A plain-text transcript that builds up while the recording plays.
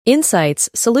Insights,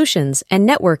 solutions, and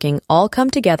networking all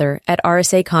come together at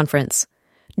RSA Conference.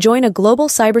 Join a global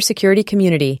cybersecurity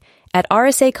community at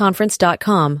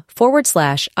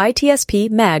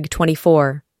rsaconference.com/ITSP Mag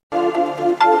 24.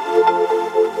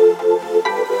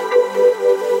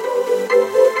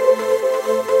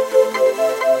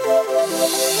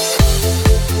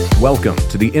 Welcome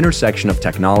to the intersection of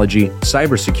technology,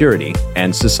 cybersecurity,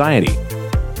 and society.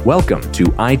 Welcome to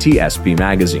ITSP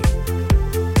Magazine.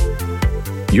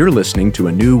 You're listening to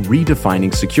a new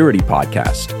Redefining Security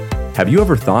podcast. Have you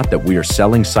ever thought that we are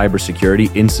selling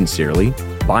cybersecurity insincerely,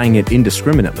 buying it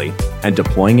indiscriminately, and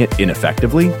deploying it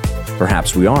ineffectively?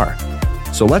 Perhaps we are.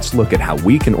 So let's look at how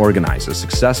we can organize a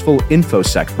successful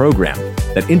InfoSec program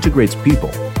that integrates people,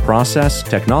 process,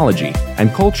 technology,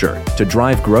 and culture to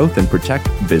drive growth and protect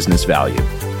business value.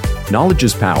 Knowledge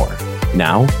is power,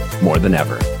 now more than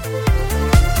ever.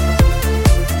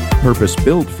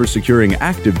 Purpose-built for securing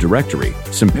Active Directory,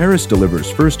 CyberSecurity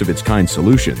delivers first-of-its-kind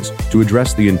solutions to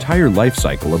address the entire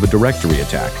lifecycle of a directory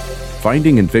attack,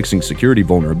 finding and fixing security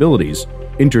vulnerabilities,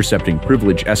 intercepting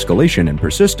privilege escalation and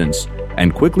persistence,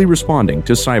 and quickly responding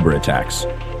to cyber attacks.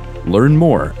 Learn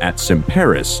more at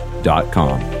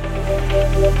CyberSecurity.com.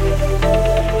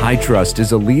 HITRUST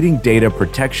is a leading data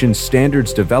protection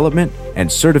standards development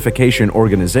and certification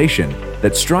organization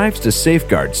that strives to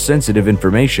safeguard sensitive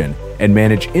information and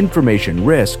manage information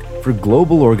risk for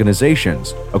global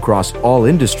organizations across all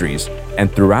industries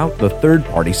and throughout the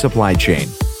third-party supply chain.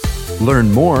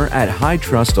 Learn more at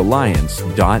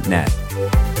hightrustalliance.net.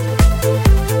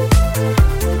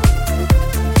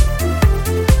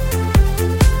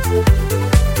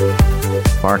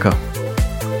 Marco.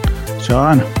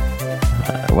 John.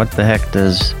 What the heck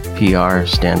does PR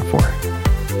stand for?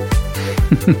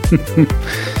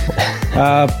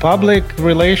 Public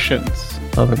relations.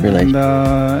 Public relations.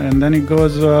 And then it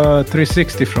goes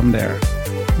 360 from there,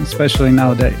 especially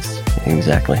nowadays.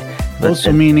 Exactly.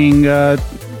 Also meaning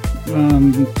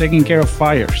taking care of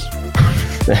fires.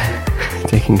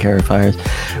 Taking care of fires.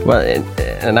 Well,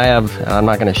 and I'm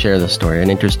not going to share this story, an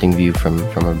interesting view from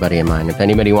a buddy of mine. If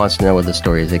anybody wants to know what the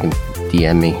story is, they can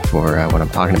DM me for what I'm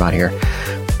talking about here.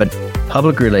 But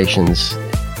public relations,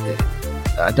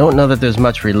 I don't know that there's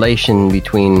much relation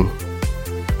between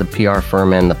the PR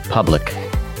firm and the public,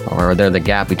 or they're the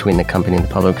gap between the company and the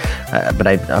public. But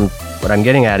what I'm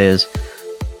getting at is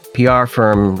PR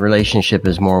firm relationship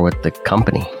is more with the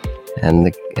company, and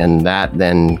that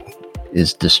then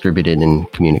is distributed in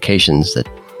communications that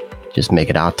just make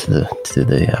it out to the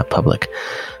public.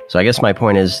 So I guess my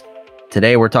point is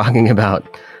today we're talking about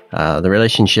the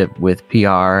relationship with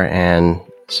PR and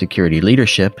security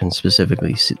leadership, and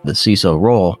specifically the CISO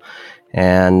role.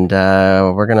 And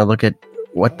we're going to look at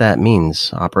what that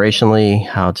means operationally,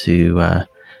 how to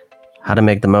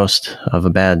make the most of a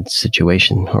bad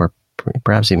situation, or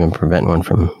perhaps even prevent one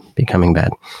from becoming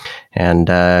bad. And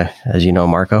as you know,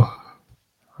 Marco,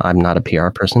 I'm not a PR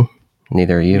person.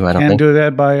 Neither are you, I don't think. Can't do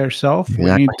that by yourself.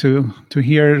 Exactly. We need to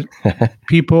hear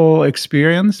people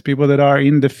experience, people that are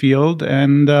in the field,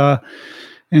 and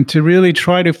to really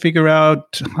try to figure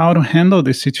out how to handle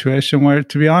this situation where,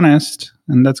 to be honest,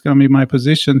 and that's going to be my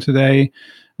position today,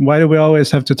 why do we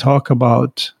always have to talk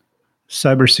about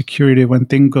cybersecurity when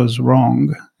things goes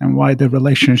wrong, and why the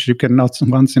relationship cannot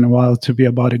once in a while to be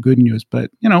about the good news?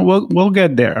 But, we'll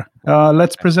get there.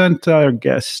 Let's present our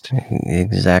guest.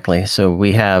 Exactly. So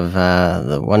we have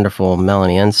the wonderful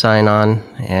Melanie Ensign on,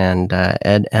 and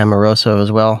Ed Amoroso as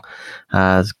well.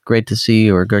 It's great to see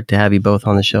you, or good to have you both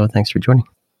on the show. Thanks for joining.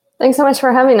 Thanks so much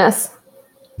for having us.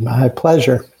 My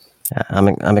pleasure.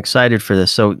 I'm excited for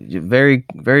this. So very,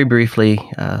 very briefly,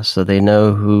 so they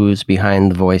know who's behind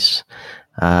the voice,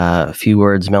 a few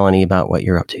words, Melanie, about what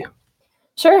you're up to.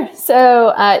 Sure.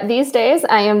 So these days,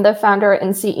 I am the founder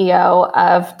and CEO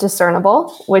of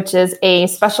Discernible, which is a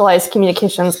specialized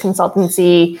communications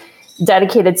consultancy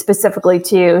dedicated specifically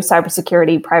to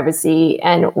cybersecurity, privacy,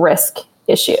 and risk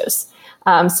issues.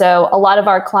 So a lot of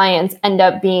our clients end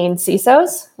up being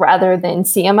CISOs rather than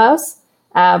CMOs,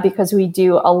 because we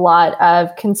do a lot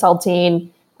of consulting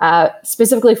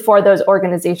specifically for those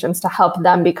organizations to help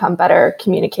them become better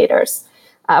communicators.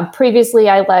 Previously,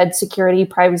 I led security,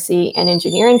 privacy, and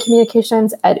engineering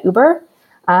communications at Uber.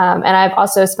 And I've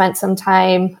also spent some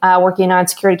time working on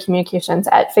security communications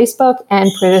at Facebook.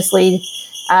 And previously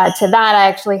to that, I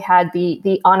actually had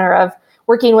the honor of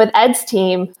working with Ed's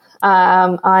team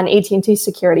on AT&T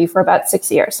security for about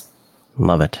 6 years.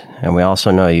 Love it. And we also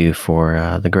know you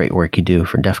for the great work you do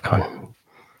for DEF CON.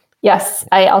 Yes,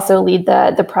 I also lead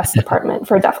the press department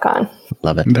for DEF CON.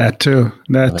 Love it. That too.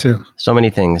 So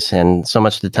many things and so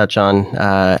much to touch on.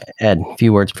 Ed, a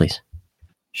few words, please.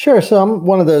 Sure. So I'm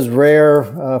one of those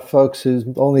rare folks who's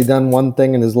only done one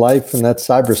thing in his life, and that's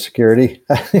cybersecurity.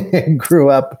 I grew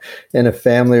up in a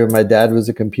family where my dad was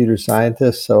a computer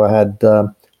scientist, so I had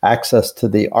access to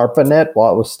the ARPANET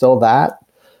while it was still that.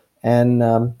 And,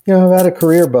 I've had a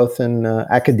career both in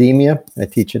academia. I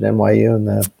teach at NYU and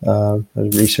a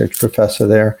research professor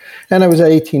there. And I was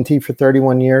at AT&T for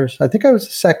 31 years. I think I was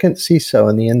the second CISO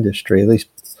in the industry, at least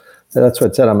that's what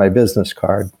it said on my business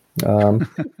card.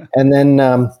 And then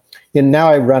now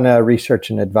I run a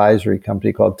research and advisory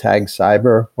company called Tag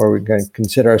Cyber, where we're going to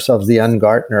consider ourselves the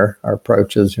un-Gartner. Our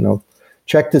approach is,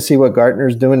 check to see what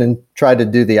Gartner's doing and try to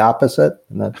do the opposite.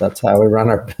 And that's how we run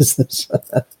our business.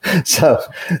 So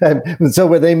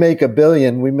when they make $1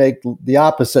 billion, we make the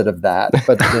opposite of that.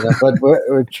 But but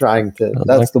we're trying to.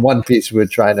 That's the one piece we're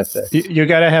trying to fix. You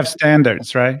got to have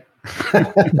standards, right?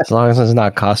 As long as it's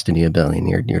not costing you $1 billion,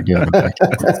 you're doing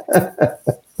it.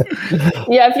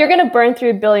 Yeah, if you're going to burn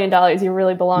through $1 billion, you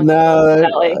really belong. No,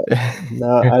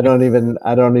 I don't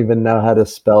even know how to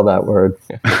spell that word.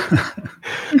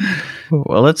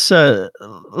 Well, let's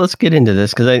get into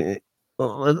this because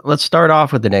let's start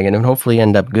off with the negative and hopefully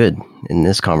end up good in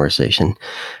this conversation.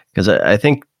 Because I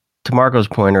think to Marco's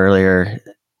point earlier,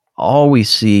 all we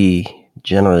see,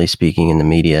 generally speaking, in the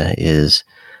media is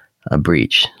a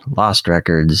breach, lost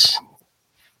records,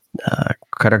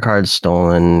 credit cards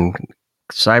stolen,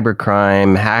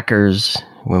 cybercrime, hackers,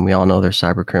 when we all know they're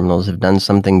cyber criminals, have done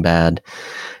something bad.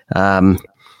 And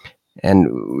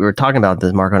we were talking about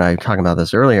this, Marco and I were talking about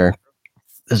this earlier.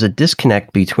 There's a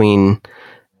disconnect between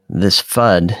this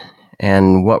FUD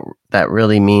and what that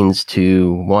really means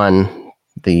to, one,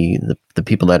 the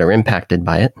people that are impacted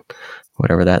by it,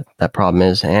 whatever that problem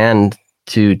is, and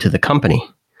to the company.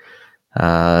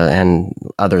 And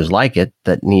others like it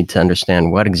that need to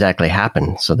understand what exactly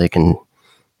happened so they can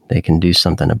do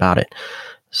something about it.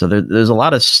 So there's a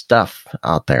lot of stuff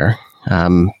out there,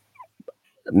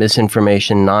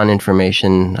 misinformation,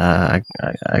 non-information. I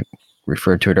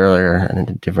referred to it earlier in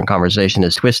a different conversation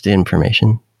as twisted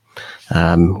information,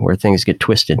 where things get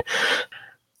twisted.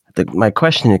 My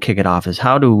question to kick it off is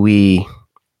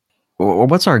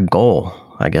what's our goal,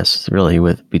 I guess, really,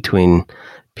 between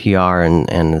PR and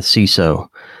the CISO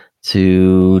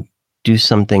to do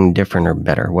something different or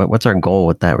better? What's our goal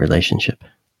with that relationship?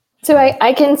 So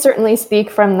I can certainly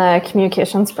speak from the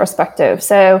communications perspective.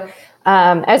 So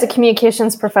as a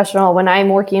communications professional, when I'm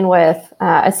working with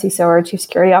a CISO or a chief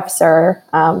security officer,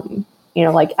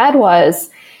 like Ed was,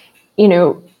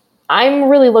 I'm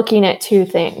really looking at two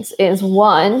things. Is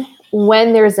one,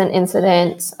 when there's an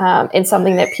incident and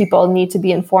something that people need to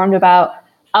be informed about,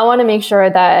 I want to make sure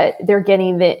that they're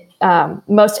getting the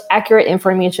most accurate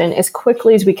information as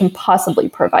quickly as we can possibly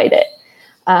provide it.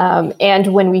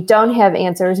 And when we don't have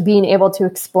answers, being able to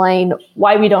explain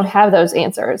why we don't have those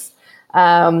answers.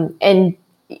 And,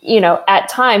 at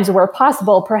times where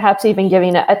possible, perhaps even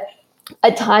giving a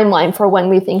timeline for when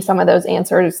we think some of those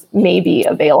answers may be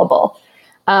available.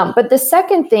 But the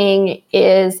second thing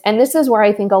is, and this is where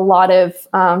I think a lot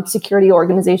of security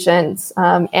organizations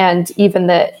and even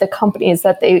the companies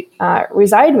that they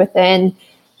reside within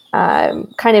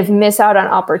kind of miss out on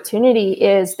opportunity,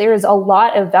 is there's a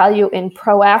lot of value in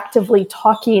proactively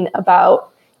talking about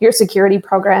your security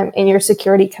program and your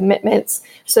security commitments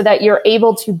so that you're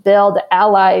able to build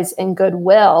allies and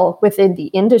goodwill within the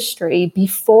industry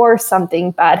before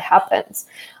something bad happens.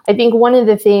 I think one of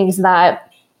the things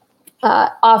that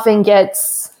often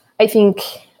gets, I think,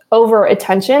 over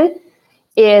attention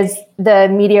is the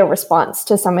media response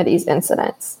to some of these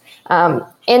incidents. And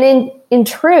in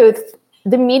truth,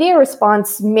 the media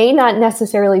response may not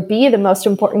necessarily be the most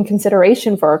important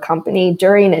consideration for a company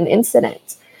during an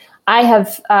incident. I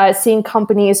have seen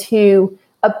companies who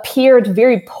appeared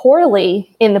very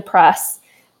poorly in the press,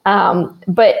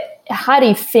 but had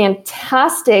a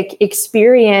fantastic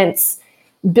experience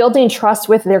building trust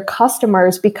with their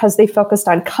customers because they focused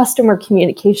on customer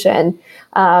communication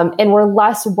and were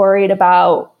less worried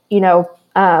about,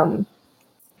 some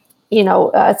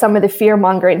of the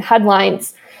fear-mongering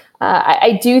headlines.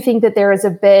 I do think that there is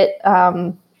a bit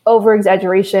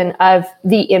over-exaggeration of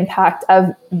the impact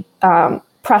of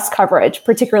press coverage,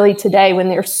 particularly today when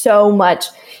there's so much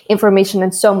information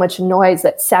and so much noise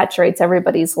that saturates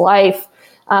everybody's life.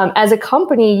 As a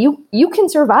company, you can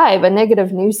survive a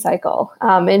negative news cycle.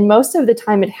 And most of the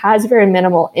time, it has very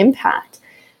minimal impact.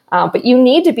 But you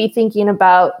need to be thinking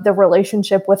about the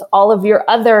relationship with all of your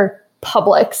other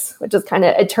publics, which is kind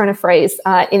of a turn of phrase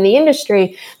in the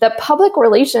industry, that public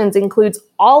relations includes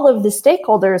all of the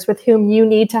stakeholders with whom you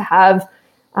need to have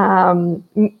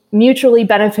mutually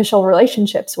beneficial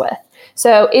relationships with.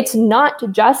 So it's not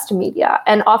just media.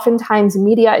 And oftentimes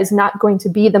media is not going to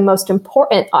be the most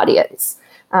important audience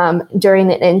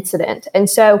during an incident. And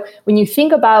so when you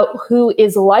think about who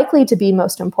is likely to be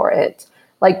most important,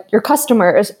 like your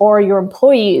customers or your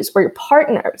employees or your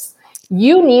partners,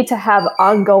 you need to have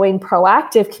ongoing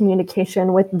proactive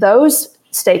communication with those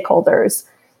stakeholders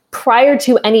prior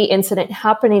to any incident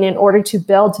happening in order to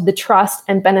build the trust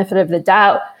and benefit of the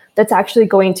doubt that's actually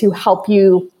going to help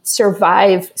you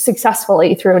survive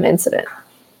successfully through an incident.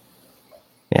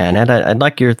 Yeah, and Ed, I'd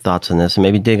like your thoughts on this and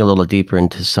maybe dig a little deeper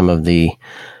into some of the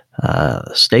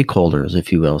stakeholders,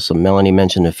 if you will. So Melanie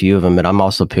mentioned a few of them, but I'm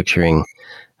also picturing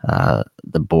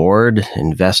the board,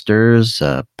 investors,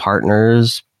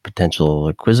 partners, potential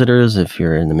acquisitors if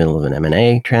you're in the middle of an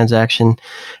M&A transaction.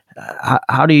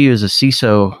 How do you as a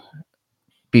CISO,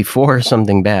 before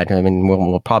something bad, I mean,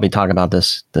 we'll probably talk about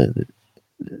this,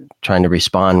 trying to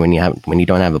respond when you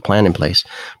don't have a plan in place.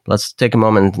 Let's take a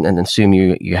moment and assume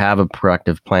you have a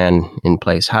proactive plan in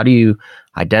place. How do you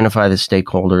identify the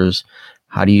stakeholders?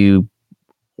 How do you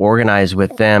organize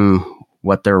with them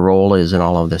what their role is in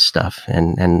all of this stuff?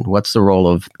 And what's the role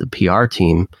of the PR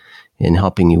team in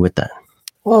helping you with that?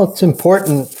 Well, it's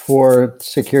important for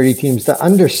security teams to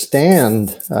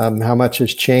understand how much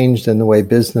has changed in the way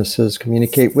businesses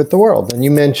communicate with the world. And you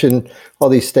mentioned all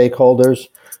these stakeholders.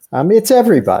 It's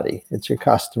everybody. It's your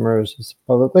customers. It's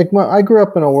public. Like I grew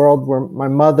up in a world where my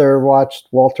mother watched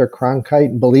Walter Cronkite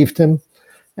and believed him,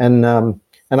 and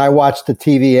I watched the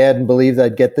TV ad and believed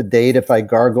I'd get the date if I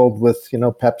gargled with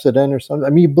Pepsodent or something. I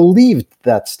mean, you believed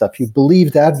that stuff. You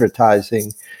believed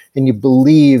advertising, and you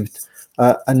believed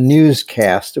a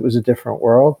newscast. It was a different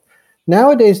world.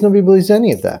 Nowadays, nobody believes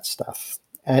any of that stuff,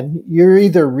 and you're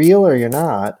either real or you're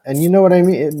not. And you know what I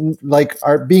mean? Like,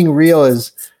 being real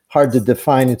is hard to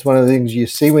define. It's one of the things you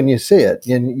see when you see it.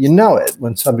 You know it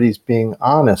when somebody's being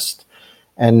honest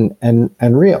and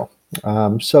real.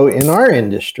 So in our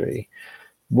industry,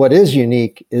 what is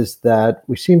unique is that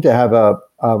we seem to have a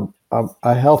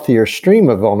healthier stream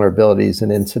of vulnerabilities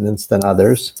and incidents than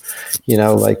others.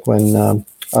 Like when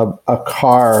a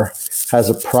car has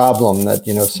a problem that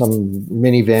some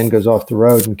minivan goes off the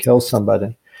road and kills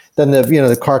somebody. Then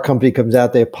the car company comes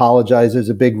out, they apologize, there's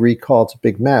a big recall, it's a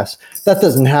big mess. That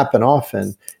doesn't happen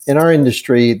often. In our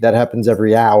industry, that happens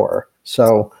every hour.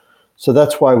 So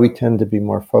that's why we tend to be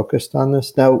more focused on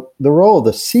this. Now, the role of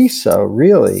the CISO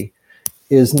really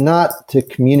is not to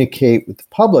communicate with the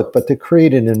public, but to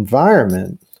create an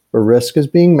environment where risk is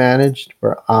being managed,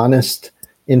 where honest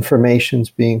information is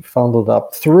being funneled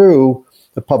up through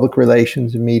the public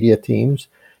relations and media teams.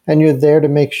 And you're there to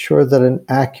make sure that an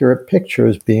accurate picture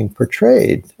is being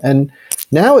portrayed. And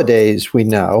nowadays, we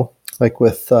know, like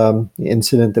with the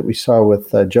incident that we saw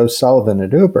with Joe Sullivan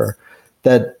at Uber,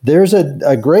 that there's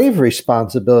a grave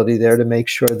responsibility there to make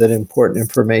sure that important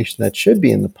information that should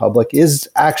be in the public is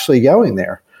actually going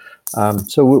there.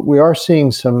 So we are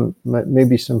seeing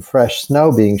maybe some fresh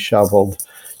snow being shoveled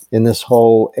in this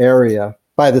whole area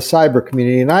by the cyber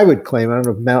community. And I would claim, I don't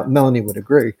know if Melanie would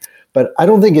agree, but I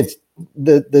don't think it's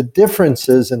the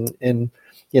differences in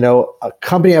a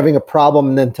company having a problem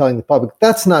and then telling the public.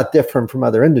 That's not different from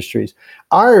other industries.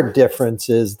 Our difference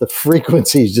is the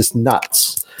frequency is just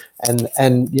nuts. And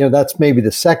that's maybe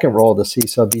the second role of the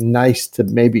CISO. It'd be nice to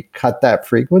maybe cut that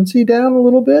frequency down a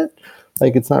little bit.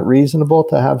 Like, it's not reasonable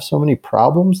to have so many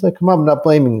problems that come up. I'm not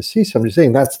blaming the CISO. I'm just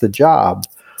saying that's the job,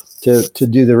 to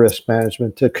do the risk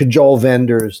management, to cajole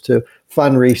vendors, to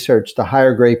fund research, to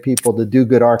hire great people, to do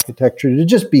good architecture, to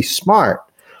just be smart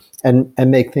and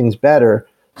make things better.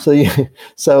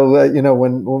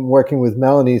 When working with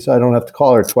Melanie, so I don't have to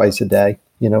call her twice a day,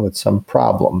 with some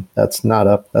problem. That's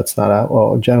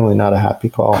generally not a happy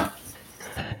call.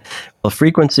 Well,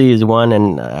 frequency is one,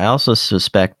 and I also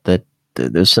suspect that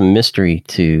there's some mystery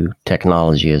to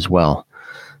technology as well.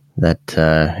 That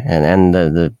and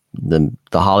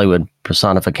the Hollywood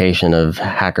personification of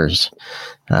hackers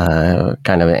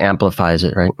kind of amplifies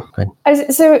it, right?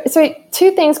 So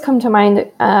two things come to mind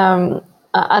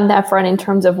on that front in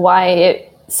terms of why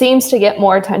it seems to get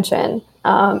more attention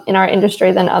in our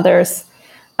industry than others.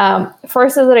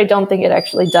 First is that I don't think it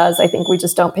actually does. I think we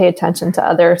just don't pay attention to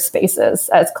other spaces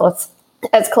as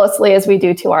closely as we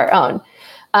do to our own.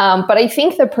 But I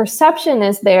think the perception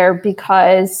is there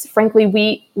because, frankly,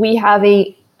 we have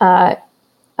a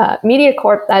media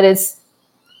corp this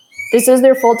is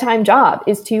their full-time job,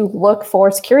 is to look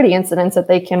for security incidents that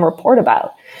they can report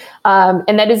about.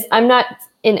 And that is, I'm not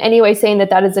in any way saying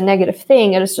that is a negative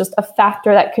thing. It is just a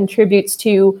factor that contributes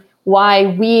to why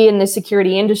we in the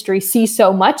security industry see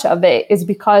so much of it, is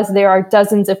because there are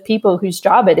dozens of people whose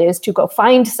job it is to go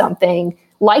find something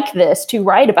like this to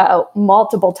write about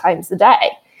multiple times a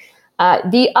day.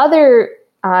 The other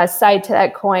side to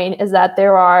that coin is that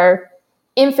there are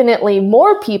infinitely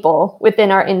more people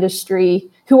within our industry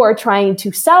who are trying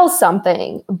to sell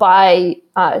something by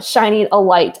shining a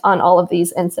light on all of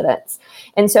these incidents.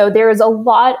 And so there is a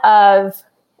lot of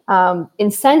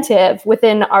incentive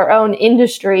within our own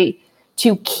industry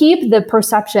to keep the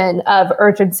perception of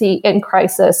urgency and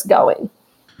crisis going.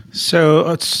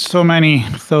 So many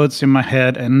thoughts in my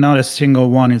head, and not a single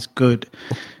one is good.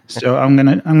 So I'm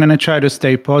gonna try to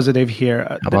stay positive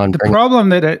here. The problem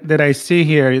that I see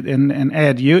here, and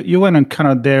Ed, you went on kind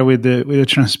of there with the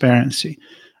transparency.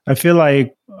 I feel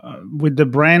like with the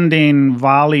branding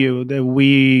value that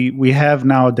we have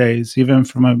nowadays, even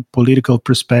from a political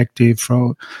perspective,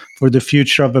 for the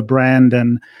future of a brand,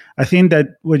 and I think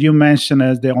that what you mentioned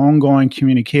as the ongoing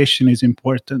communication is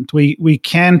important. We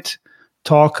can't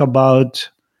talk about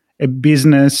a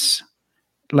business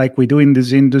like we do in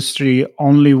this industry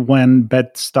only when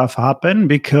bad stuff happen,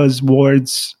 because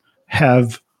words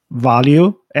have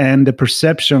value, and the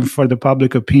perception for the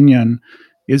public opinion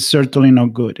is certainly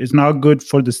not good. It's not good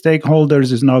for the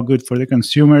stakeholders, it's not good for the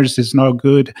consumers, it's not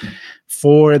good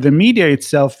for the media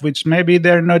itself, which maybe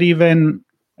they're not even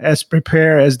as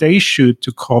prepared as they should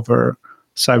to cover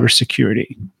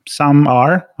cybersecurity. Some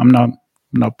are. I'm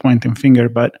not pointing finger,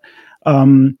 but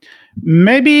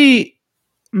maybe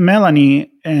Melanie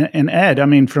and Ed, I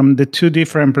mean, from the two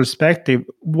different perspectives,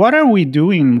 what are we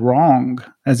doing wrong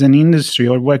as an industry,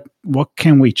 or what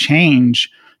can we change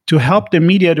to help the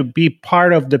media to be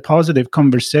part of the positive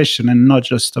conversation and not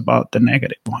just about the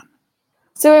negative one?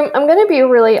 So I'm going to be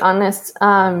really honest.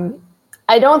 I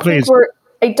don't think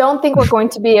we're going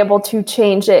to be able to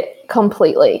change it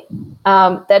completely.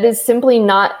 That is simply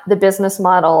not the business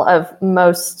model of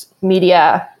most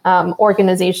media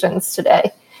organizations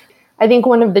today. I think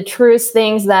one of the truest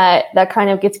things that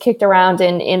kind of gets kicked around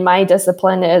in my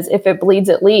discipline is if it bleeds,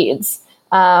 it leads.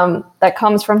 That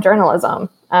comes from journalism.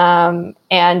 And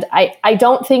I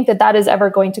don't think that is ever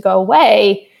going to go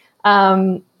away,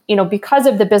 because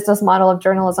of the business model of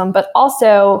journalism, but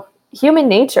also human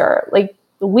nature. Like,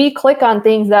 we click on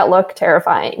things that look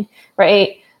terrifying,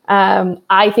 right?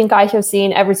 I think I have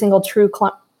seen every single true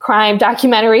crime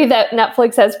documentary that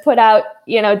Netflix has put out,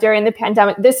 during the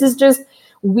pandemic. This is just,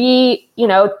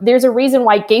 there's a reason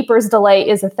why Gaper's delay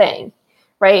is a thing,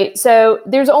 right? So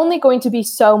there's only going to be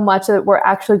so much that we're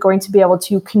actually going to be able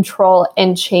to control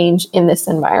and change in this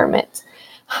environment.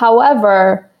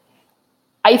 However,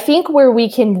 I think where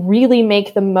we can really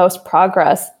make the most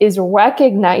progress is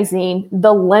recognizing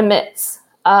the limits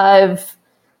of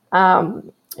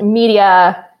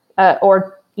media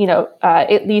or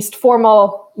at least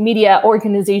formal media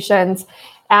organizations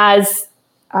as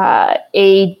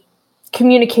a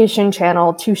communication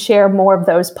channel to share more of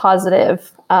those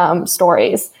positive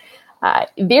stories.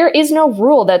 There is no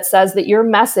rule that says that your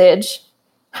message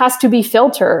has to be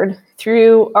filtered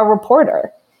through a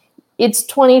reporter. It's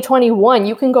 2021.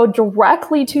 You can go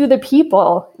directly to the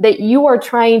people that you are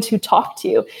trying to talk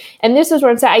to. And this is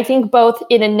what I'm saying. I think both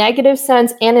in a negative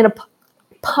sense and in a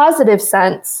positive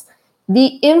sense, the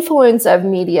influence of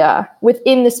media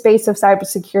within the space of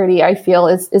cybersecurity, I feel,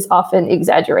 is often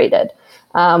exaggerated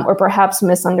or perhaps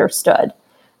misunderstood.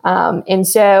 And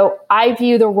so I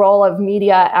view the role of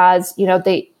media as,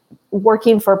 they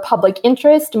working for public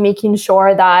interest, making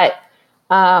sure that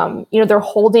they're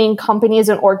holding companies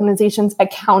and organizations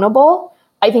accountable.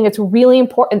 I think it's really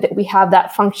important that we have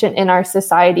that function in our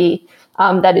society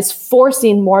that is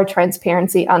forcing more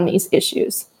transparency on these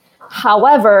issues.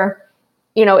 However,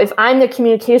 if I'm the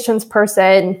communications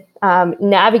person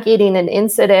navigating an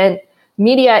incident,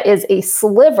 media is a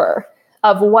sliver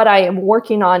of what I am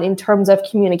working on in terms of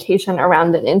communication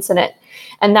around an incident.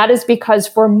 And that is because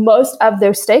for most of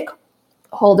their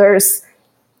stakeholders,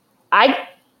 I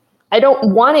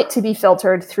don't want it to be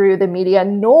filtered through the media,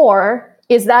 nor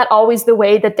is that always the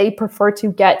way that they prefer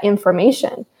to get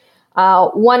information.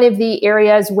 One of the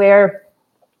areas where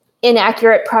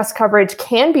inaccurate press coverage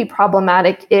can be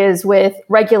problematic is with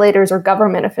regulators or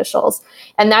government officials.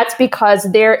 And that's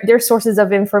because their sources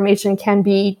of information can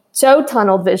be so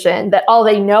tunnel vision that all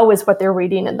they know is what they're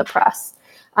reading in the press.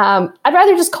 I'd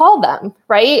rather just call them,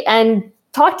 right? And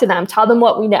talk to them, tell them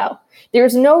what we know.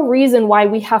 There's no reason why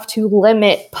we have to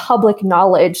limit public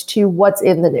knowledge to what's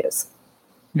in the news.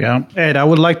 Yeah. Ed, I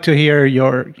would like to hear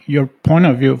your point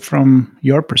of view from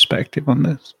your perspective on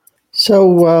this.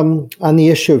 So on the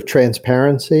issue of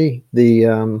transparency,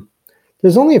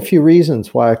 there's only a few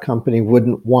reasons why a company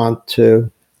wouldn't want to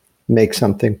make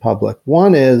something public.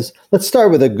 One is, let's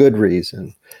start with a good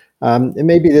reason. It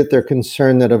may be that they're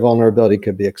concerned that a vulnerability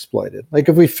could be exploited. Like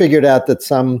if we figured out that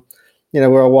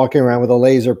we're all walking around with a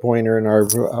laser pointer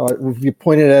and if you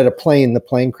pointed at a plane, the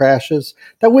plane crashes.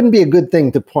 That wouldn't be a good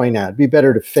thing to point at. It'd be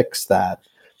better to fix that.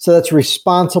 So that's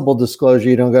responsible disclosure.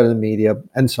 You don't go to the media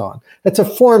and so on. It's a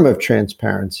form of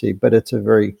transparency, but it's a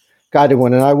very guided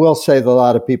one. And I will say that a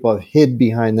lot of people have hid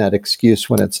behind that excuse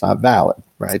when it's not valid,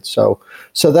 right? So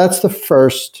that's the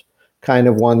first kind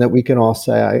of one that we can all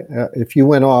say, if you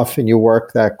went off and you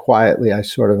work that quietly, I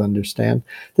sort of understand.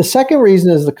 The second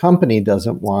reason is the company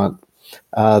doesn't want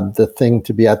the thing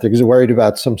to be out there because they're worried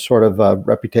about some sort of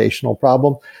reputational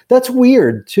problem. That's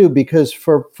weird too, because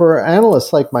for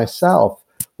analysts like myself,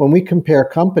 when we compare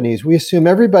companies, we assume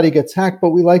everybody gets hacked,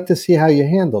 but we like to see how you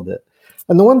handled it.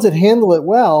 And the ones that handle it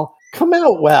well come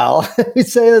out well. We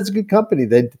say that's a good company.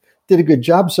 They did a good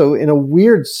job. So in a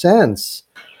weird sense,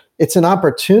 it's an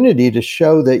opportunity to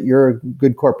show that you're a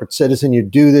good corporate citizen. You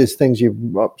do these things.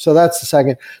 So that's the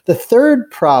second. The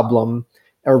third problem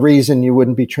or reason you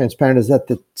wouldn't be transparent is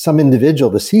that some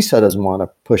individual, the CISO, doesn't want to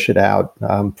push it out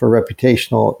for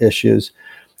reputational issues.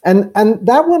 And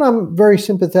that one I'm very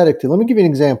sympathetic to. Let me give you an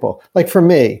example. Like for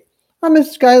me, I'm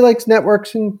this guy who likes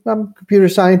networks and I'm a computer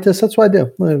scientist. That's what I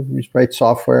do. I just write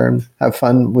software and have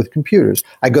fun with computers.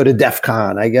 I go to DEF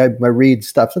CON. I read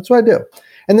stuff. That's what I do.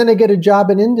 And then I get a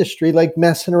job in industry, like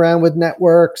messing around with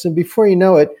networks. And before you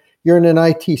know it, you're in an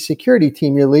IT security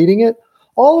team. You're leading it.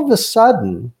 All of a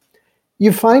sudden,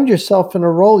 you find yourself in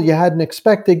a role you hadn't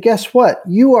expected. Guess what?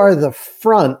 You are the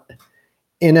front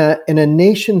in a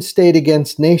nation state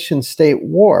against nation state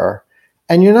war,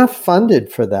 and you're not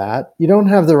funded for that. You don't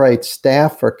have the right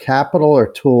staff or capital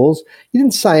or tools. You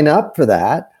didn't sign up for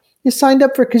that. You signed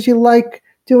up for it because you like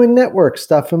doing network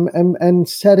stuff and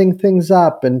setting things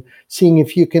up and seeing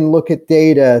if you can look at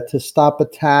data to stop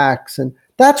attacks. And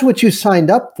that's what you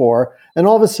signed up for. And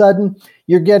all of a sudden,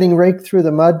 you're getting raked through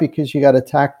the mud because you got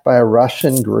attacked by a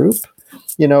Russian group,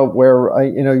 where,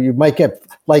 you might get,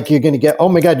 like, you're going to get, oh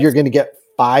my God, you're going to get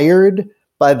fired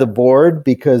by the board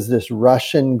because this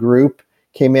Russian group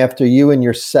came after you and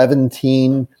your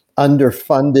 17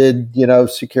 underfunded,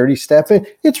 security staff.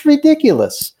 It's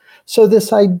ridiculous. So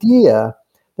this idea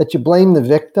that you blame the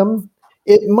victim,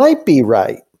 it might be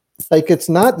right. Like it's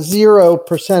not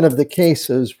 0% of the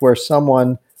cases where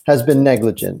someone has been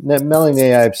negligent. Now, Melanie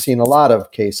and I have seen a lot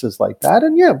of cases like that.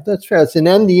 And yeah, that's fair. It's in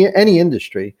any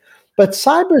industry. But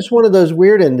cyber is one of those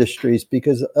weird industries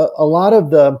because a lot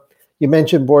of you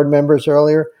mentioned board members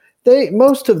earlier,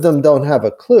 most of them don't have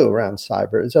a clue around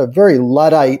cyber. It's a very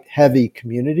Luddite heavy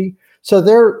community. So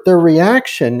their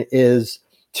reaction is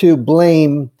to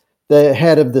blame the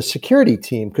head of the security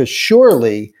team because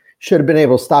surely should have been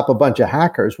able to stop a bunch of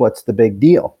hackers. What's the big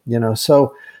deal?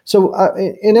 So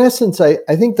in essence, I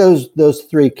think those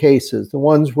three cases, the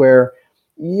ones where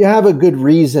you have a good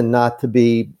reason not to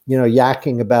be,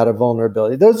 yakking about a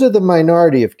vulnerability, those are the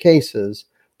minority of cases,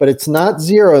 but it's not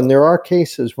zero. And there are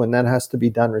cases when that has to be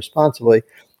done responsibly.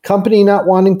 Company not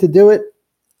wanting to do it,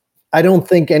 I don't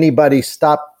think anybody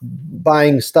stopped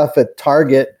buying stuff at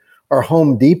Target or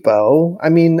Home Depot. I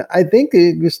mean, I think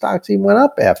the stocks even went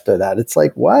up after that. It's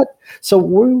like, what? So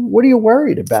what are you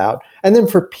worried about? And then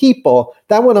for people,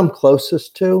 that one I'm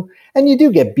closest to, and you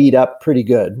do get beat up pretty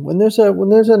good. When there's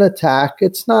an attack,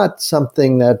 it's not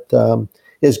something that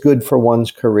is good for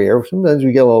one's career. Sometimes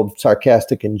we get a little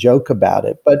sarcastic and joke about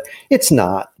it, but it's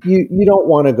not. You don't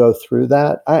want to go through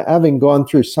that. Having gone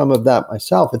through some of that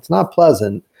myself, it's not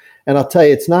pleasant. And I'll tell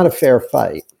you, it's not a fair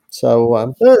fight.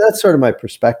 So that's sort of my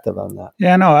perspective on that.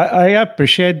 Yeah, no, I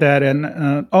appreciate that. And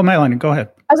Melanie, go ahead.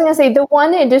 I was going to say the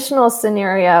one additional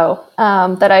scenario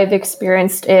that I've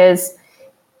experienced is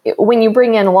when you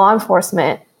bring in law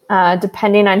enforcement,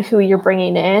 depending on who you're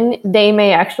bringing in, they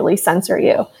may actually censor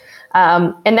you.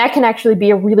 And that can actually be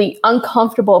a really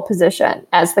uncomfortable position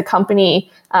as the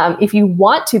company, if you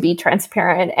want to be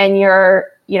transparent and your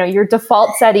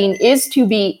default setting is to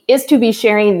be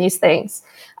sharing these things.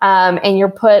 And you're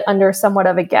put under somewhat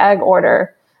of a gag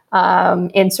order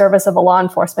in service of a law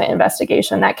enforcement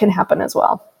investigation. That can happen as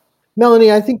well.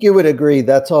 Melanie, I think you would agree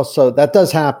that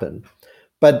does happen.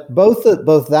 But both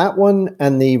that one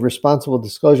and the responsible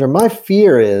disclosure, my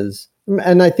fear is,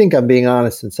 and I think I'm being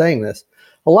honest in saying this,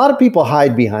 a lot of people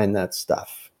hide behind that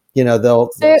stuff. They'll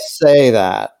say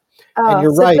that. And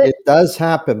you're right, it does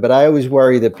happen. But I always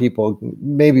worry that people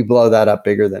maybe blow that up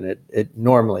bigger than it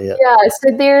normally is. Yeah,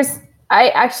 so I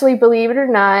actually, believe it or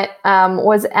not,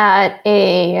 was at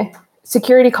a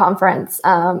security conference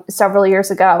several years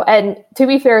ago. And to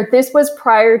be fair, this was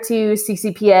prior to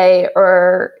CCPA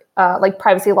or like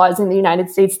privacy laws in the United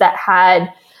States that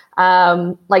had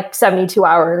like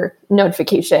 72-hour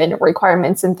notification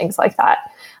requirements and things like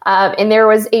that. And there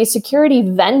was a security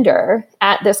vendor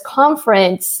at this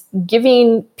conference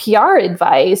giving PR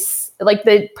advice. Like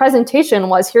the presentation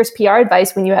was, here's PR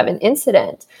advice when you have an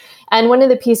incident. And one of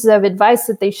the pieces of advice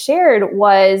that they shared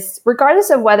was, regardless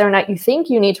of whether or not you think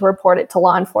you need to report it to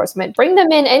law enforcement, bring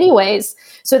them in anyways,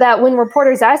 so that when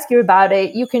reporters ask you about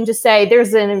it, you can just say,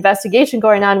 there's an investigation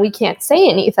going on, we can't say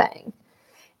anything.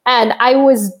 And I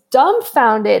was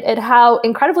dumbfounded at how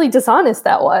incredibly dishonest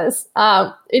that was,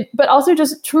 but also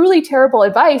just truly terrible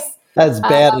advice. That's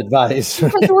bad advice.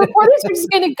 Because the reporters are just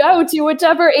going to go to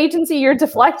whichever agency you're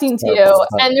deflecting to,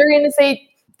 and they're going to say,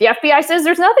 the FBI says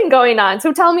there's nothing going on.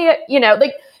 So tell me,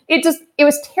 it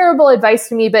was terrible advice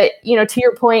to me. But, to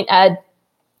your point, Ed,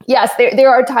 yes, there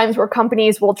are times where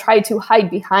companies will try to hide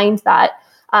behind that.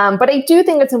 But I do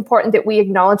think it's important that we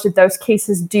acknowledge that those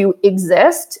cases do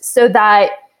exist, so that,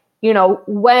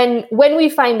 when we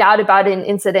find out about an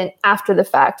incident after the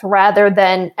fact, rather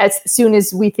than as soon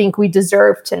as we think we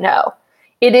deserve to know,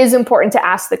 it is important to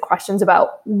ask the questions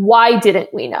about, why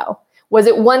didn't we know? Was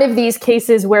it one of these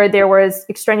cases where there was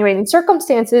extenuating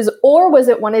circumstances, or was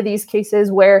it one of these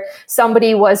cases where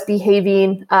somebody was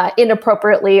behaving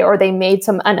inappropriately, or they made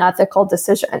some unethical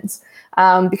decisions?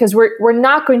 Because we're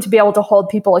not going to be able to hold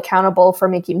people accountable for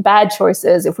making bad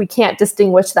choices if we can't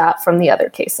distinguish that from the other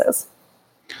cases.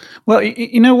 Well,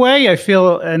 in a way, I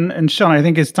feel, and Sean, I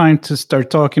think it's time to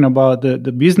start talking about the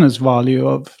business value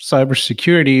of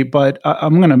cybersecurity, but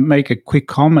I'm going to make a quick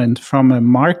comment from a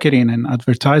marketing and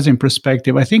advertising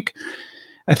perspective. I think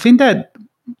that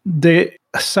the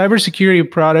cybersecurity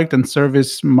product and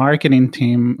service marketing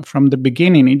team from the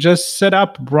beginning, it just set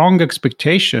up wrong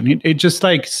expectation. It just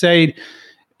like said,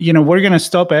 we're going to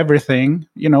stop everything.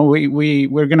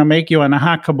 We're going to make you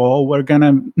unhackable. We're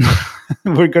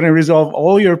going to resolve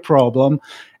all your problem.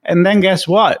 And then guess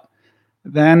what?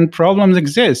 Then problems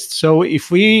exist. So if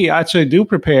we actually do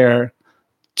prepare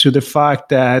to the fact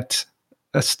that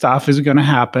stuff is going to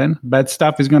happen, bad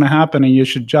stuff is going to happen, and you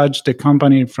should judge the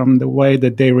company from the way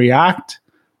that they react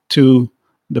to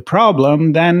the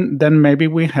problem, then maybe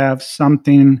we have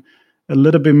something a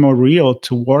little bit more real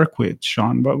to work with,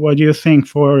 Sean. But what do you think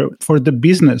for the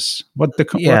business? What's the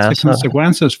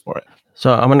consequences for it?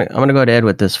 So I'm gonna go to Ed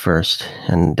with this first,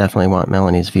 and definitely want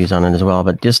Melanie's views on it as well.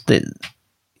 But just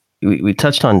we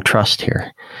touched on trust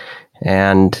here,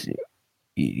 and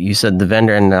you said the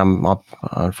vendor, and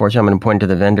unfortunately I'm going to point to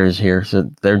the vendors here. So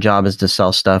their job is to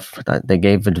sell stuff. They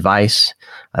gave advice.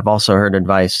 I've also heard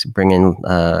advice: bring in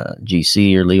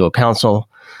GC or legal counsel,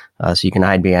 so you can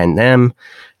hide behind them.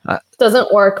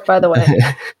 Doesn't work, by the way.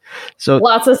 So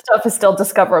lots of stuff is still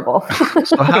discoverable.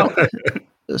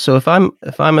 So if I'm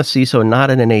a CISO, not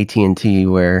in an AT&T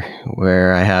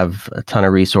where I have a ton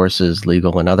of resources,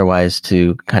 legal and otherwise,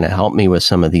 to kind of help me with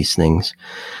some of these things,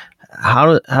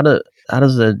 how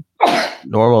does the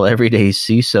normal everyday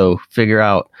CISO figure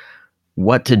out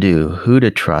what to do, who to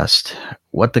trust,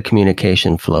 what the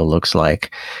communication flow looks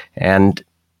like, and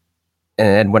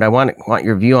what I want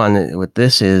your view on with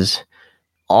this is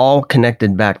all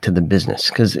connected back to the business,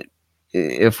 because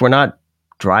if we're not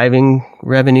driving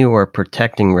revenue or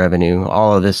protecting revenue,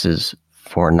 all of this is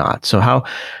for naught. So how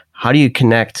do you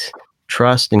connect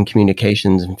trust and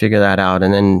communications and figure that out,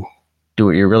 and then do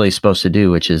what you're really supposed to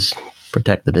do, which is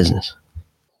protect the business?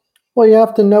 Well, you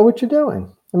have to know what you're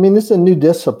doing. I mean, this is a new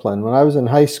discipline. When I was in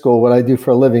high school, what I do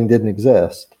for a living didn't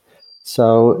exist.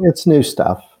 So it's new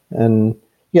stuff, and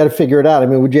you got to figure it out. I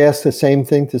mean, would you ask the same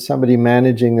thing to somebody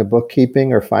managing a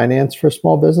bookkeeping or finance for a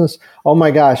small business? Oh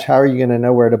my gosh, how are you going to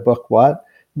know where to book what?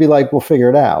 Be like, we'll figure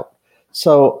it out.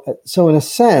 So in a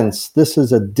sense, this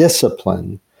is a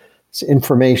discipline.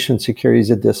 Information security is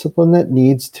a discipline that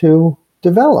needs to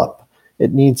develop.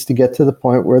 It needs to get to the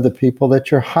point where the people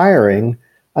that you're hiring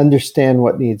understand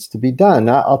what needs to be done.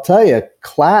 Now, I'll tell you,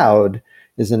 cloud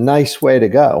is a nice way to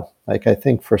go. Like, I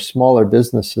think for smaller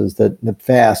businesses that in the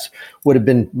past would have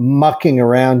been mucking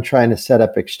around trying to set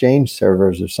up Exchange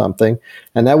servers or something,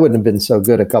 and that wouldn't have been so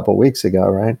good a couple of weeks ago,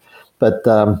 right? But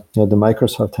the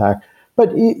Microsoft hack.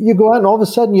 But you go out and all of a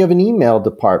sudden you have an email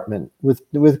department with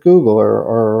Google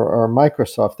or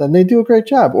Microsoft, and they do a great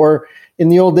job. Or in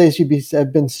the old days,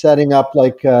 have been setting up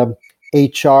like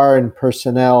HR and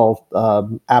personnel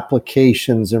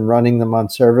applications and running them on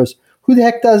servers. Who the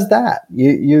heck does that?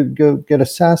 You go get a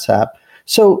SaaS app.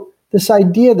 So this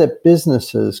idea that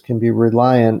businesses can be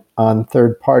reliant on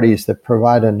third parties that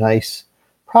provide a nice,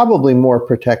 probably more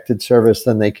protected service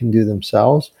than they can do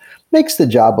themselves makes the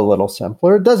job a little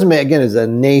simpler. It doesn't make, again, as a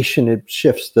nation, it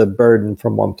shifts the burden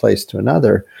from one place to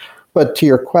another. But to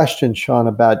your question, Sean,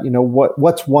 about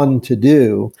what's one to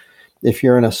do if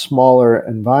you're in a smaller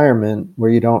environment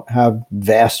where you don't have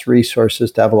vast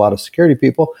resources to have a lot of security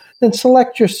people, then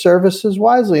select your services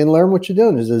wisely and learn what you're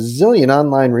doing. There's a zillion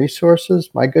online resources.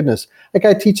 My goodness. Like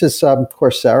I teach this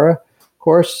Coursera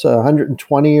course,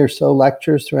 120 or so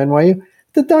lectures through NYU.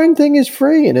 The darn thing is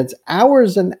free, and it's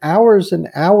hours and hours and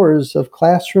hours of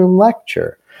classroom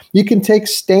lecture. You can take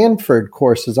Stanford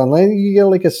courses online. You get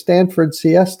like a Stanford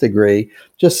CS degree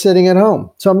just sitting at home.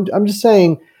 So I'm just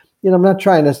saying, I'm not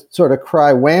trying to sort of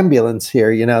cry wambulance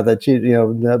here,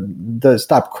 that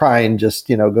stop crying, just,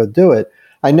 go do it.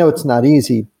 I know it's not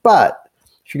easy, but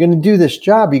if you're going to do this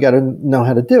job, you got to know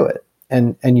how to do it.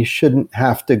 And you shouldn't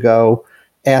have to go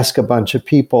ask a bunch of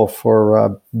people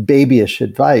for babyish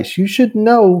advice. You should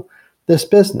know this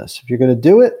business. If you're going to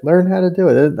do it, learn how to do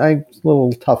it. It's a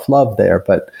little tough love there,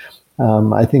 but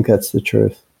I think that's the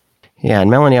truth. Yeah,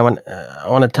 and Melanie, I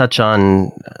want to touch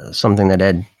on something that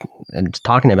Ed's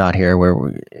talking about here, where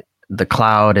the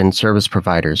cloud and service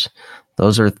providers,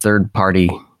 those are third-party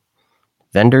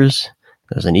vendors.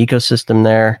 There's an ecosystem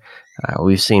there.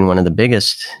 We've seen one of the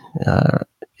biggest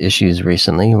issues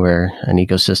recently, where an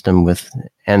ecosystem with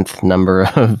nth number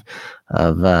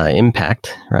of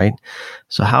impact, right?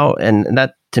 So and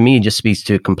that to me just speaks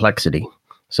to complexity.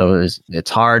 So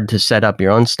it's hard to set up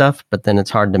your own stuff, but then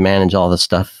it's hard to manage all the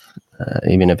stuff,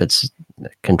 even if it's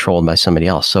controlled by somebody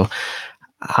else. So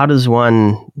how does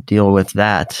one deal with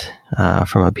that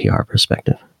from a PR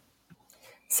perspective?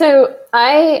 So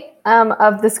I am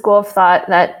of the school of thought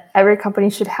that every company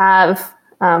should have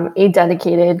a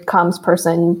dedicated comms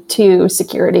person to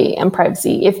security and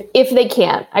privacy if they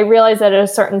can. I realize that at a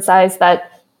certain size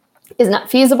that is not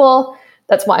feasible.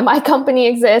 That's why my company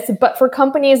exists. But for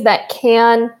companies that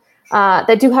can,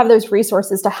 that do have those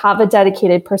resources to have a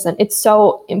dedicated person, it's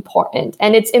so important.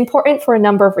 And it's important for a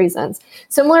number of reasons.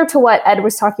 Similar to what Ed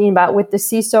was talking about with the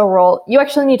CISO role, you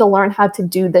actually need to learn how to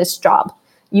do this job.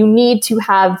 You need to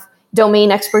have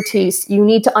domain expertise. You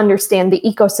need to understand the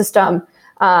ecosystem,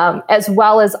 as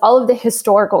well as all of the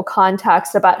historical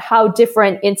context about how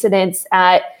different incidents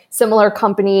at similar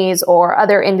companies or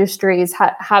other industries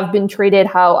have been treated,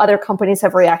 how other companies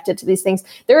have reacted to these things.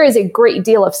 There is a great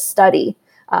deal of study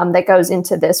that goes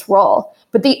into this role.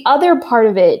 But the other part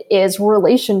of it is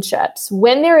relationships.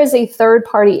 When there is a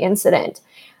third-party incident,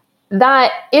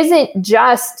 that isn't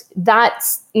just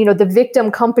the victim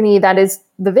company that is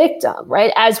the victim,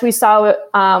 right? As we saw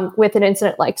with an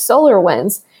incident like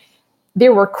SolarWinds,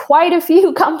 there were quite a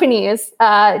few companies,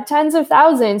 tens of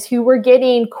thousands, who were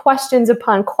getting questions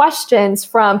upon questions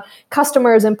from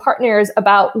customers and partners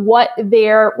about what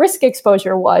their risk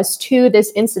exposure was to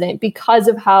this incident because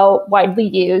of how widely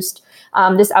used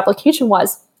this application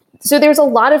was. So there's a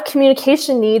lot of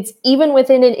communication needs, even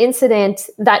within an incident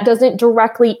that doesn't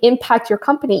directly impact your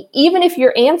company. Even if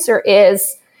your answer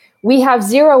is, we have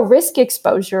zero risk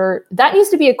exposure, that needs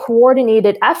to be a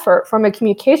coordinated effort from a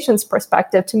communications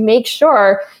perspective to make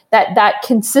sure that that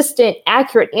consistent,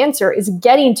 accurate answer is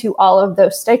getting to all of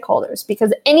those stakeholders.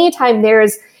 Because anytime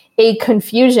there's a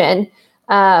confusion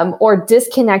or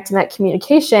disconnect in that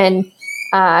communication,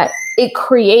 it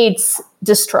creates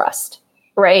distrust,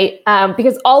 right?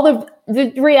 Because all of the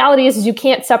reality is you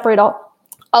can't separate all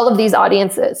of these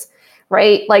audiences,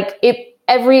 right? Like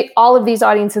all of these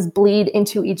audiences bleed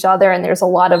into each other, and there's a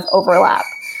lot of overlap.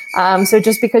 So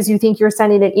just because you think you're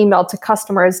sending an email to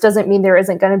customers doesn't mean there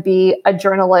isn't going to be a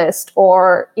journalist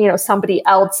or somebody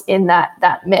else in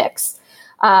that mix.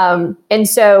 And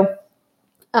so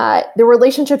the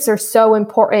relationships are so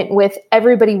important with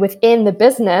everybody within the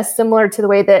business, similar to the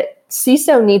way that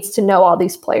CISO needs to know all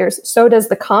these players. So does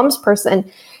the comms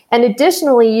person. And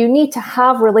additionally, you need to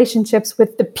have relationships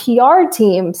with the PR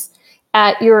teams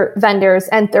at your vendors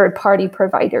and third-party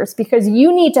providers, because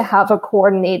you need to have a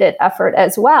coordinated effort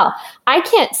as well. I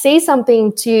can't say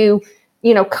something to,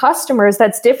 customers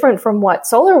that's different from what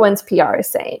SolarWinds PR is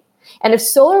saying. And if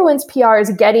SolarWinds PR is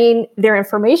getting their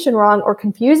information wrong or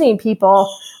confusing people,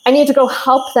 I need to go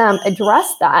help them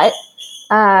address that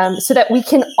so that we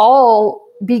can all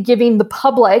be giving the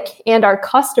public and our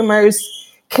customers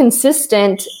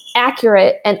consistent,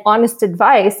 accurate, and honest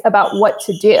advice about what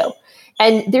to do.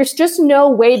 And there's just no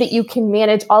way that you can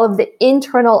manage all of the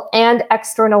internal and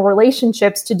external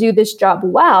relationships to do this job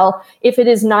well if it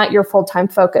is not your full-time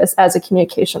focus as a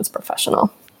communications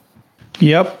professional.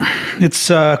 Yep, it's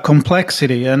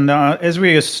complexity. And as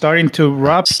we are starting to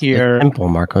wrap here... It's simple,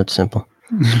 Marco, it's simple.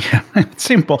 Yeah, it's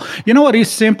simple. You know what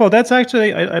is simple? That's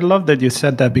actually, I love that you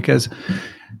said that, because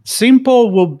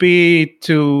simple will be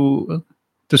to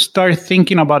to start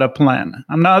thinking about a plan.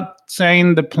 I'm not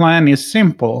saying the plan is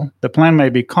simple. The plan may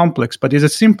be complex, but it's a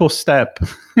simple step.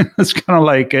 It's kind of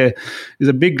like it's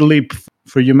a big leap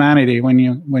for humanity when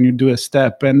you do a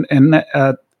step. And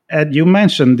Ed, you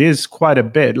mentioned this quite a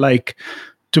bit, like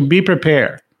to be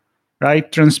prepared, right?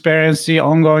 Transparency,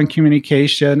 ongoing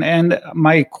communication. And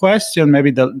my question, maybe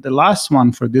the last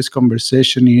one for this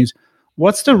conversation is,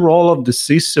 what's the role of the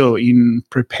CISO in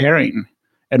preparing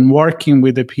and working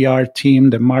with the PR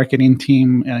team, the marketing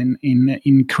team, and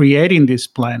in creating this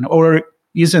plan, or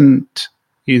isn't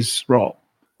his role?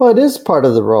 Well, it is part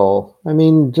of the role. I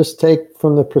mean, just take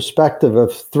from the perspective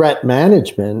of threat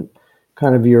management,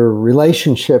 kind of your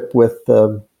relationship with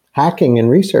the hacking and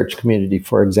research community,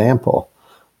 for example.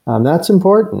 That's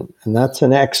important. And that's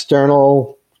an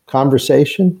external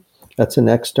conversation. That's an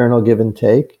external give and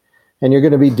take. And you're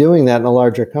going to be doing that in a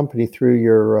larger company through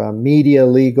your media,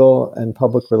 legal, and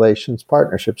public relations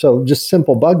partnership. So just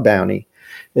simple bug bounty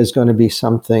is going to be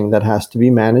something that has to be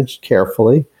managed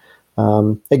carefully.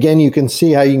 Again, you can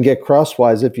see how you can get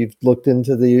crosswise if you've looked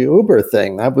into the Uber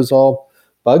thing. That was all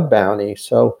bug bounty.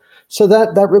 So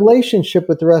that relationship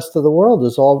with the rest of the world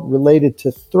is all related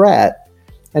to threat,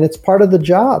 and it's part of the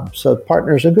job. So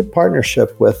partners, a good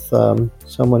partnership with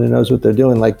someone who knows what they're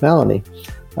doing, like Melanie.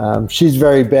 She's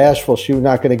very bashful. She's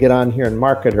not going to get on here and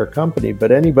market her company,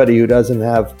 but anybody who doesn't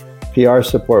have PR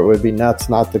support would be nuts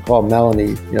not to call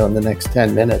Melanie, in the next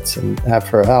 10 minutes and have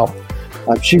her help.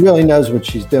 She really knows what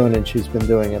she's doing, and she's been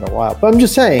doing it a while. But I'm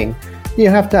just saying, you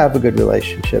have to have a good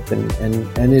relationship, and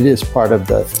it is part of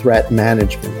the threat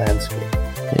management landscape.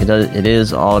 It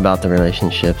is all about the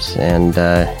relationships, and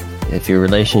if your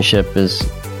relationship is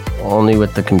only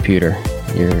with the computer,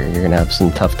 you're going to have some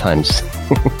tough times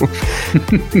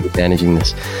managing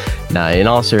this. Now, in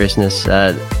all seriousness,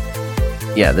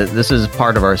 this is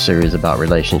part of our series about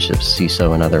relationships,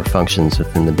 CISO and other functions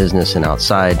within the business and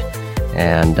outside.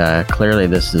 And clearly,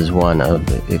 this is one of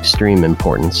extreme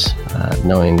importance.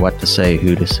 Knowing what to say,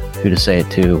 who to say it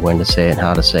to, when to say it,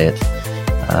 how to say it,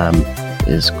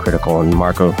 is critical. And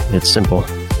Marco, it's simple.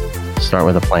 Start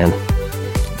with a plan.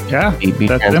 Yeah, be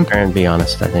transparent, be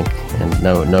honest, I think, and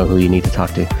know who you need to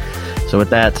talk to. So with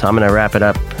that, I'm going to wrap it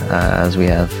up as we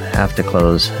have to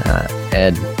close.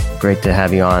 Ed, great to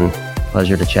have you on.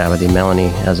 Pleasure to chat with you.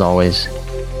 Melanie, as always,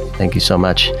 thank you so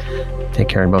much. Take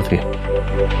care of both of you.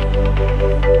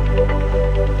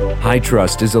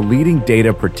 HITRUST is a leading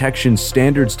data protection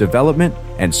standards development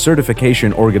and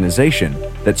certification organization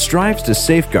that strives to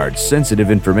safeguard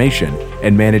sensitive information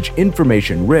and manage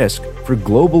information risk for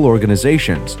global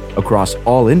organizations across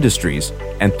all industries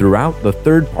and throughout the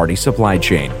third-party supply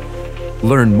chain.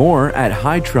 Learn more at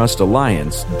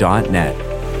hitrustalliance.net.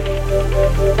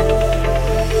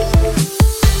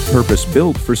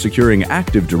 Purpose-built for securing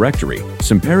Active Directory,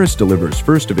 CyberSecurity delivers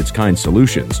first-of-its-kind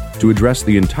solutions to address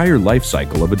the entire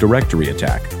lifecycle of a directory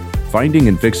attack, finding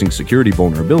and fixing security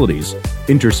vulnerabilities,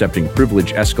 intercepting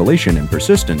privilege escalation and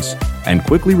persistence, and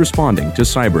quickly responding to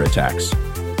cyber attacks.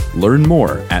 Learn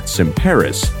more at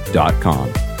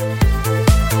CyberSecurity.com.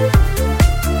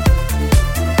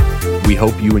 We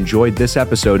hope you enjoyed this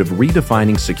episode of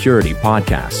Redefining Security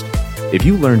podcast. If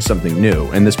you learned something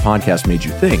new and this podcast made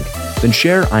you think, then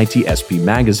share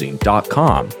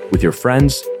itspmagazine.com with your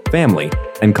friends, family,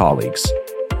 and colleagues.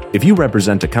 If you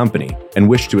represent a company and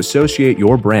wish to associate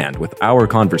your brand with our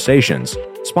conversations,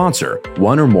 sponsor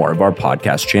one or more of our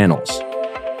podcast channels.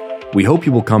 We hope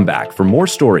you will come back for more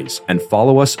stories and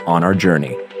follow us on our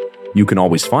journey. You can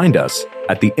always find us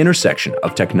at the intersection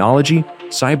of technology,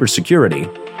 cybersecurity,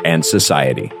 and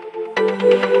society.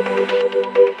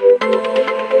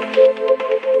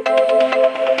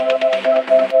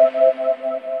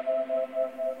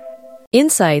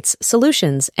 Insights,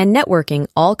 solutions, and networking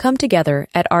all come together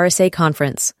at RSA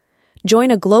Conference.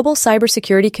 Join a global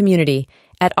cybersecurity community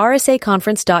at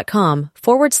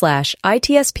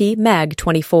rsaconference.com/ITSP Mag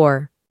 24.